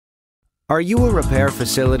Are you a repair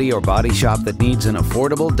facility or body shop that needs an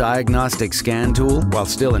affordable diagnostic scan tool while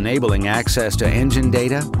still enabling access to engine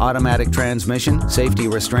data, automatic transmission, safety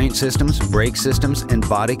restraint systems, brake systems, and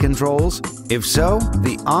body controls? If so,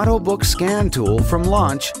 the Autobook scan tool from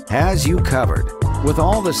launch has you covered. With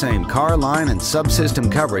all the same car line and subsystem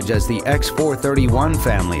coverage as the X-431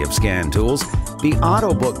 family of scan tools, the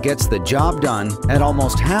Autobook gets the job done at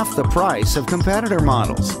almost half the price of competitor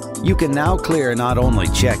models. You can now clear not only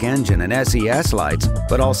check engine and SES lights,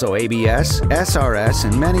 but also ABS, SRS,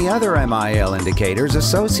 and many other MIL indicators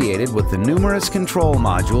associated with the numerous control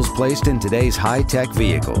modules placed in today's high-tech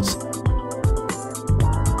vehicles.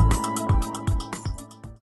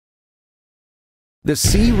 The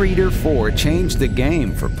C-Reader 4 changed the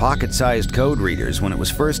game for pocket-sized code readers when it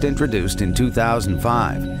was first introduced in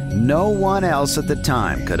 2005. No one else at the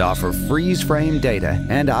time could offer freeze-frame data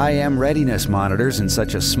and IM readiness monitors in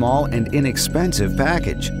such a small and inexpensive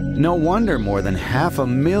package. No wonder more than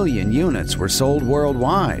 500,000 units were sold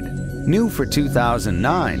worldwide. New for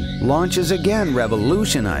 2009, launches again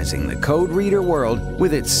revolutionizing the code reader world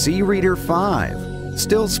with its C-Reader 5.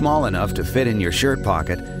 Still small enough to fit in your shirt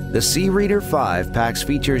pocket, the C-Reader 5 packs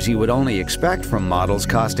features you would only expect from models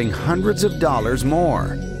costing hundreds of dollars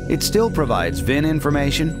more. It still provides VIN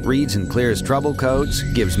information, reads and clears trouble codes,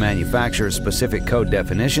 gives manufacturer-specific code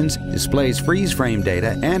definitions, displays freeze-frame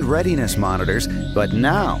data and readiness monitors, but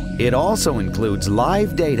now it also includes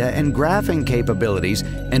live data and graphing capabilities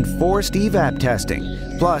and forced evap testing.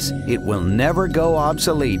 Plus, it will never go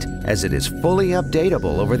obsolete as it is fully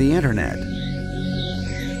updatable over the internet.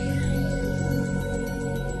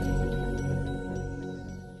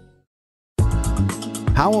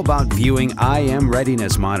 How about viewing IM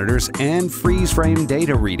readiness monitors and freeze-frame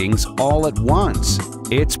data readings all at once?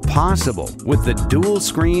 It's possible with the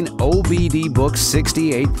dual-screen OBD Book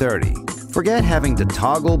 6830. Forget having to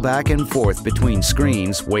toggle back and forth between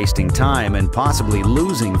screens, wasting time and possibly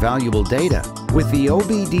losing valuable data. With the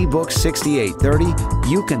OBD Book 6830,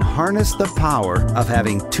 you can harness the power of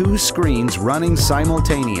having two screens running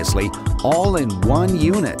simultaneously, all in one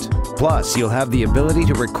unit. Plus, you'll have the ability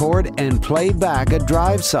to record and play back a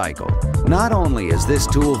drive cycle. Not only is this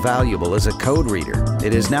tool valuable as a code reader,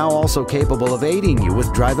 it is now also capable of aiding you with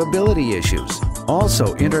drivability issues.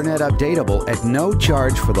 Also internet updatable at no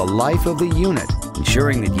charge for the life of the unit,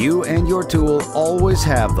 ensuring that you and your tool always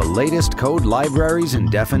have the latest code libraries and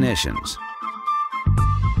definitions.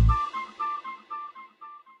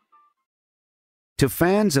 To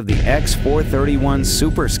fans of the X-431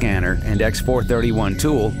 Super Scanner and X-431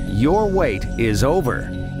 tool, your wait is over.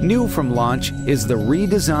 New from launch is the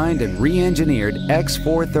redesigned and re-engineered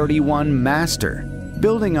X-431Master.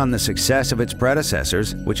 Building on the success of its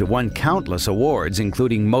predecessors, which have won countless awards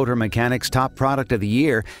including Motor Mechanic's Top Product of the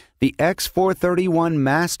Year, the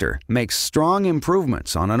X-431Master makes strong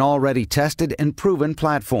improvements on an already tested and proven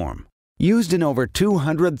platform. Used in over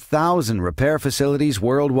 200,000 repair facilities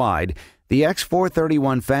worldwide, the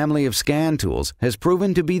X-431 family of scan tools has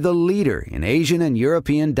proven to be the leader in Asian and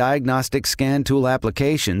European diagnostic scan tool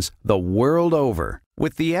applications the world over.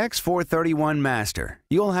 With the X-431Master,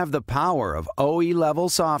 you'll have the power of OE-level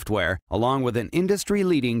software along with an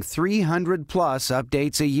industry-leading 300-plus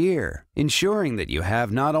updates a year, ensuring that you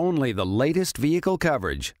have not only the latest vehicle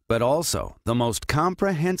coverage, but also the most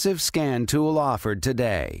comprehensive scan tool offered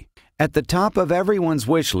today. At the top of everyone's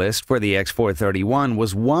wish list for the X-431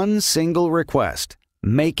 was one single request: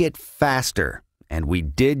 make it faster. And we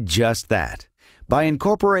did just that. By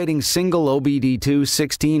incorporating single OBD2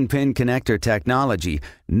 16-pin connector technology,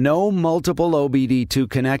 no multiple OBD2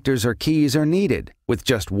 connectors or keys are needed. With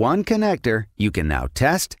just one connector, you can now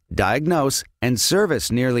test, diagnose, and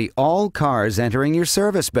service nearly all cars entering your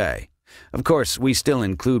service bay. Of course, we still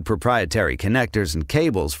include proprietary connectors and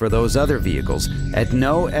cables for those other vehicles at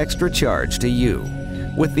no extra charge to you.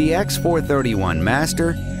 With the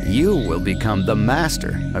X-431Master, you will become the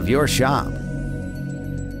master of your shop.